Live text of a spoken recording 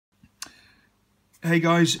Hey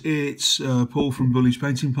guys, it's Paul from Bully's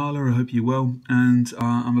Painting Parlour. I hope you're well, and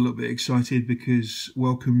I'm a little bit excited because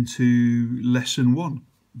welcome to Lesson 1,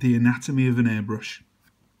 the anatomy of an airbrush.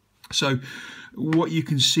 So what you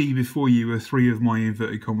can see before you are three of my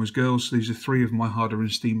inverted commas girls. These are three of my Harder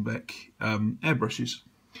and Steenbeck airbrushes.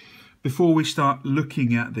 Before we start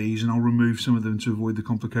looking at these, and I'll remove some of them to avoid the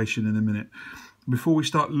complication in a minute, before we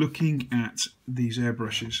start looking at these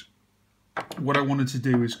airbrushes, what I wanted to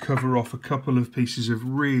do is cover off a couple of pieces of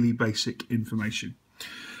really basic information.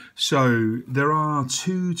 So there are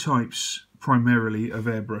two types primarily of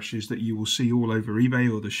airbrushes that you will see all over eBay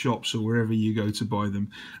or the shops or wherever you go to buy them.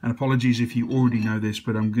 And apologies if you already know this,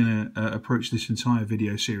 but I'm going to approach this entire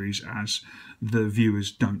video series as the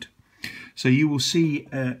viewers don't. So you will see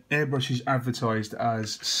airbrushes advertised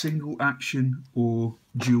as single action or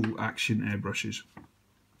dual action airbrushes.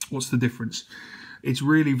 What's the difference? It's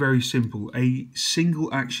really very simple. A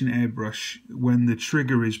single action airbrush, when the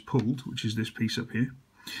trigger is pulled, which is this piece up here,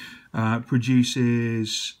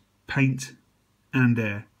 produces paint and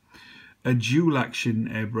air. A dual action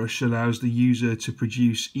airbrush allows the user to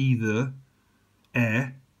produce either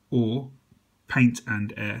air or paint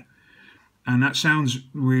and air. And that sounds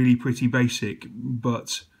really pretty basic,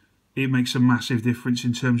 but it makes a massive difference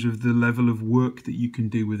in terms of the level of work that you can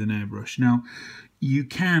do with an airbrush. Now, you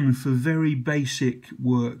can, for very basic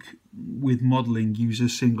work with modelling, use a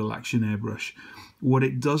single action airbrush. What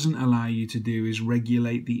it doesn't allow you to do is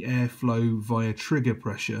regulate the airflow via trigger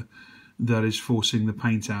pressure that is forcing the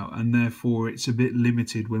paint out, and therefore it's a bit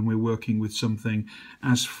limited when we're working with something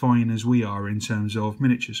as fine as we are in terms of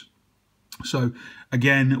miniatures. So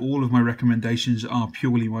again, all of my recommendations are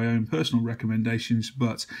purely my own personal recommendations,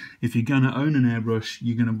 but if you're going to own an airbrush,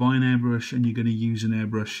 you're going to buy an airbrush and you're going to use an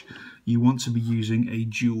airbrush, you want to be using a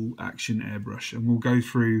dual action airbrush. And we'll go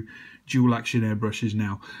through dual action airbrushes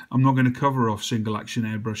now. I'm not going to cover off single action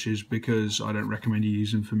airbrushes because I don't recommend you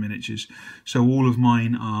use them for miniatures. So all of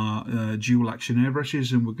mine are dual action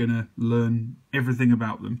airbrushes, and we're going to learn everything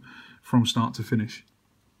about them from start to finish.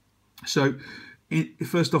 So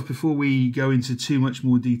first off, before we go into too much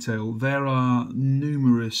more detail, there are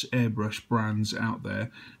numerous airbrush brands out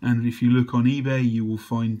there, and if you look on eBay you will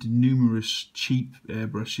find numerous cheap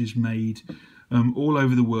airbrushes made all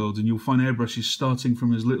over the world, and you'll find airbrushes starting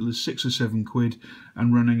from as little as £6 or £7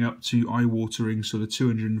 and running up to eye-watering sort of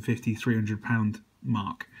 £250–300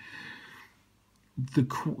 mark.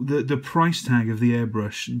 The price tag of the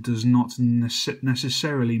airbrush does not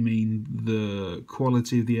necessarily mean the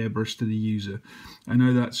quality of the airbrush to the user. I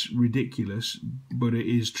know that's ridiculous, but it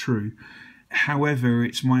is true. However,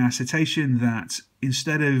 it's my assertion that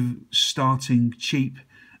instead of starting cheap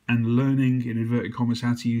and learning, in inverted commas,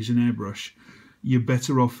 how to use an airbrush, you're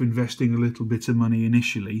better off investing a little bit of money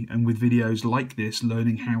initially, and with videos like this,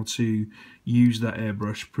 learning how to use that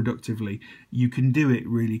airbrush productively, you can do it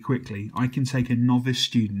really quickly. I can take a novice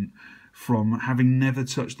student from having never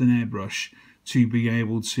touched an airbrush to be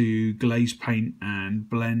able to glaze paint and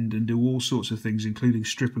blend and do all sorts of things, including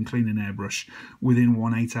strip and clean an airbrush, within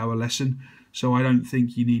 1 8-hour lesson. So I don't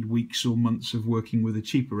think you need weeks or months of working with a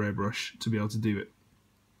cheaper airbrush to be able to do it.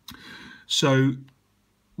 So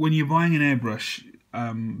when you're buying an airbrush,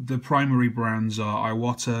 the primary brands are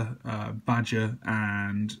Iwata, Badger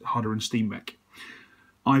and Harder and Steenbeck.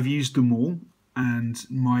 I've used them all, and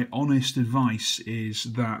my honest advice is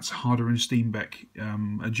that Harder and Steenbeck,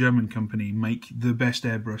 a German company, make the best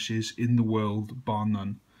airbrushes in the world, bar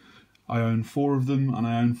none. I own 4 of them, and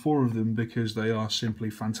I own 4 of them because they are simply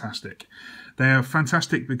fantastic. They are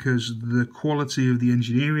fantastic because the quality of the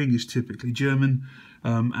engineering is typically German,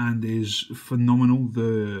 and is phenomenal.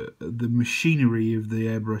 The machinery of the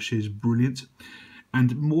airbrush is brilliant,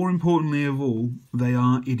 and more importantly of all, they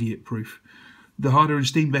are idiot proof. The Harder and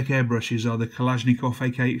Steenbeck airbrushes are the Kalashnikov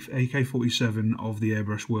AK-47 of the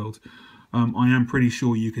airbrush world. I am pretty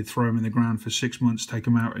sure you could throw them in the ground for 6 months, take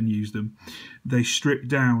them out and use them. They strip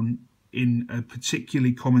down in a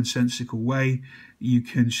particularly commonsensical way. You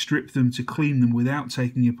can strip them to clean them without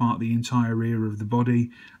taking apart the entire rear of the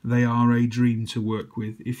body. They are a dream to work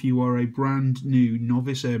with. If you are a brand new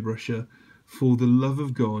novice airbrusher, for the love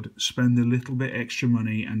of God, spend a little bit extra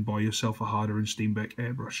money and buy yourself a Harder and Steenbeck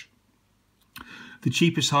airbrush. The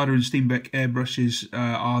cheapest Harder and Steenbeck airbrushes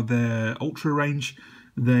are their Ultra range.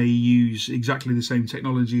 They use exactly the same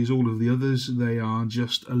technology as all of the others. They are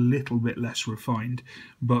just a little bit less refined,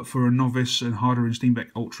 but for a novice, and Harder and Steenbeck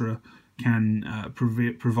Ultra can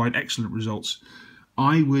provide excellent results.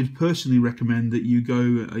 I would personally recommend that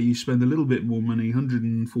you spend a little bit more money,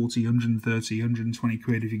 140, 130, 120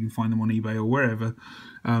 quid if you can find them on eBay or wherever,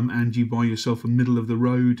 and you buy yourself a middle of the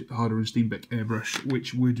road Harder and Steenbeck airbrush,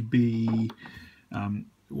 which would be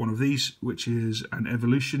one of these, which is an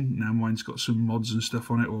Evolution. Now mine's got some mods and stuff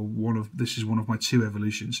on it, or this is one of my 2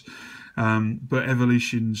 Evolutions. But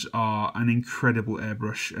Evolutions are an incredible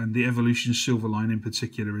airbrush, and the Evolution Silverline in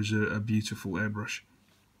particular is a beautiful airbrush.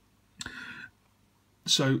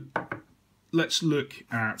 So let's look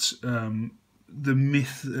at the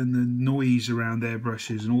myth and the noise around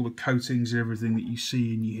airbrushes and all the coatings and everything that you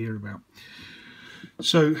see and you hear about.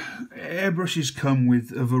 So airbrushes come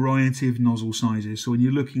with a variety of nozzle sizes. So when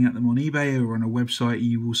you're looking at them on eBay or on a website,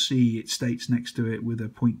 you will see it states next to it with a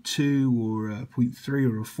 0.2 or a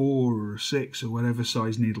 0.3 or a 4 or a 6 or whatever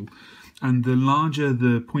size needle. And the larger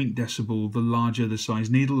the point decibel, the larger the size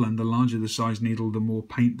needle, and the larger the size needle, the more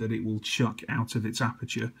paint that it will chuck out of its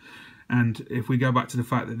aperture. And if we go back to the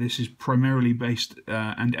fact that this is primarily based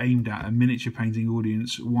and aimed at a miniature painting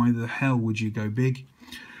audience, why the hell would you go big?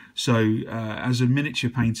 So as a miniature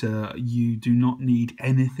painter, you do not need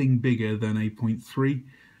anything bigger than a 0.3.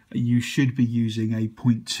 You should be using a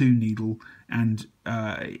 0.2 needle, and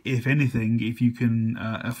if anything, if you can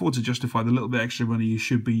afford to justify the little bit extra money, you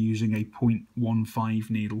should be using a 0.15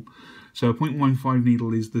 needle. So a 0.15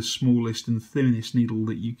 needle is the smallest and thinnest needle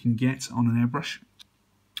that you can get on an airbrush.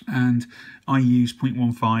 And I use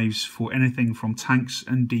 0.15s for anything from tanks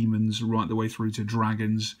and demons right the way through to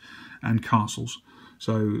dragons and castles.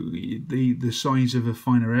 So the size of a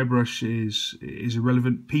finer airbrush is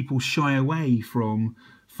irrelevant. People shy away from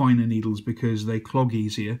finer needles because they clog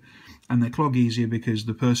easier, and they clog easier because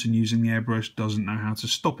the person using the airbrush doesn't know how to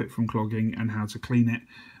stop it from clogging and how to clean it,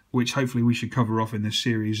 which hopefully we should cover off in this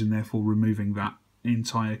series, and therefore removing that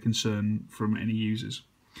entire concern from any users.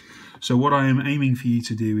 So what I am aiming for you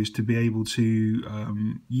to do is to be able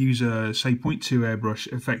to use a, say, 0.2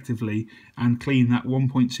 airbrush effectively and clean that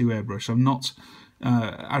 1.2 airbrush. I'm not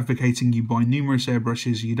advocating you buy numerous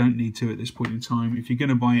airbrushes. You don't need to at this point in time. If you're going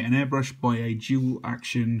to buy an airbrush, buy a dual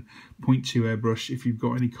action 0.2 airbrush. If you've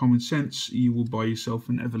got any common sense, you will buy yourself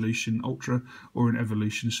an Evolution Ultra or an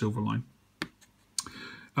Evolution Silverline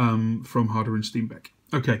from Harder and Steenbeck.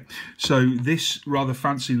 Okay, so this rather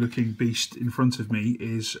fancy looking beast in front of me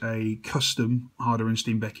is a custom Harder and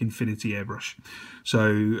Steenbeck Infinity airbrush.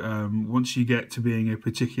 So once you get to being a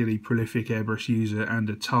particularly prolific airbrush user and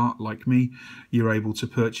a tart like me, you're able to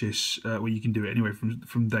purchase, well, you can do it anyway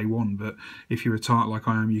from day one, but if you're a tart like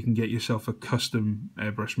I am, you can get yourself a custom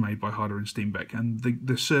airbrush made by Harder and Steenbeck, and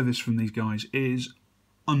the service from these guys is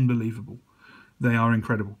unbelievable. They are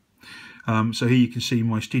incredible. So here you can see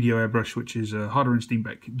my studio airbrush, which is a Harder and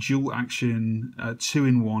Steenbeck dual action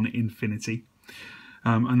 2-in-1 Infinity.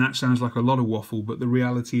 And that sounds like a lot of waffle, but the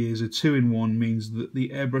reality is a 2-in-1 means that the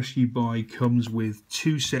airbrush you buy comes with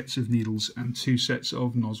 2 sets of needles and 2 sets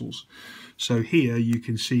of nozzles. So here you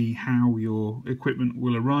can see how your equipment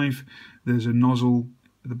will arrive. There's a nozzle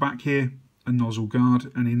at the back here, a nozzle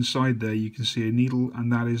guard, and inside there you can see a needle,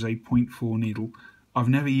 and that is a 0.4 needle. I've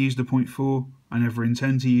never used a 0.4. I never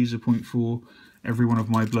intend to use a 0.4. Every one of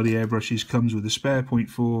my bloody airbrushes comes with a spare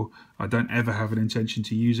 0.4. I don't ever have an intention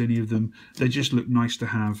to use any of them. They just look nice to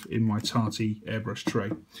have in my tarty airbrush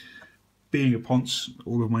tray. Being a ponce,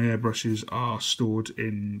 all of my airbrushes are stored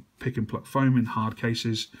in pick and pluck foam in hard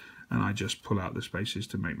cases, and I just pull out the spaces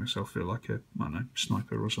to make myself feel like a, I don't know,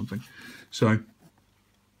 sniper or something. So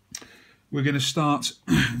we're going to start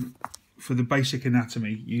for the basic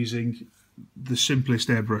anatomy using the simplest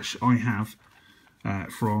airbrush I have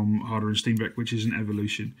from Harder and Steenbeck, which is an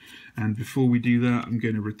Evolution. And before we do that, I'm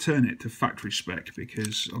going to return it to factory spec,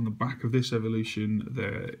 because on the back of this Evolution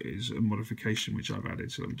there is a modification which I've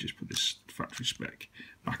added. So let me just put this factory spec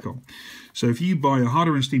back on. So if you buy a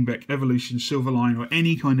Harder and Steenbeck Evolution Silverline or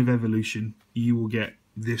any kind of Evolution, you will get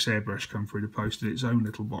this airbrush come through the post in its own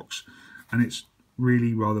little box, and it's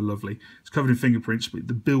really rather lovely. It's covered in fingerprints, but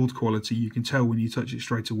the build quality, you can tell when you touch it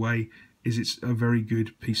straight away, is it's a very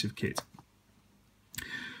good piece of kit.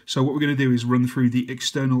 So what we're going to do is run through the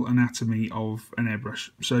external anatomy of an airbrush.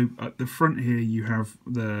 So at the front here you have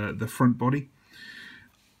the front body.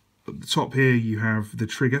 At the top here you have the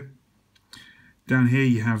trigger. Down here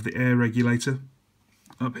you have the air regulator.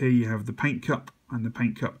 Up here you have the paint cup and the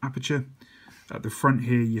paint cup aperture. At the front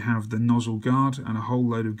here you have the nozzle guard and a whole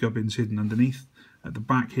load of gubbins hidden underneath. At the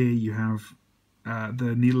back here you have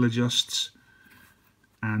the needle adjusts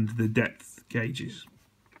and the depth gauges.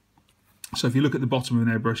 So if you look at the bottom of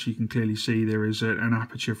an airbrush, you can clearly see there is an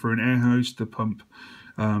aperture for an air hose to pump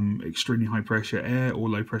extremely high pressure air or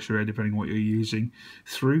low pressure air, depending on what you're using,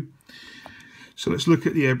 through. So let's look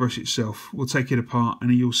at the airbrush itself. We'll take it apart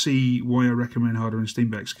and you'll see why I recommend Harder and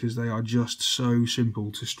Steenbecks, because they are just so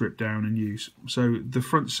simple to strip down and use. So the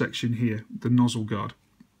front section here, the nozzle guard.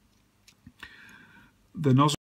 The nozzle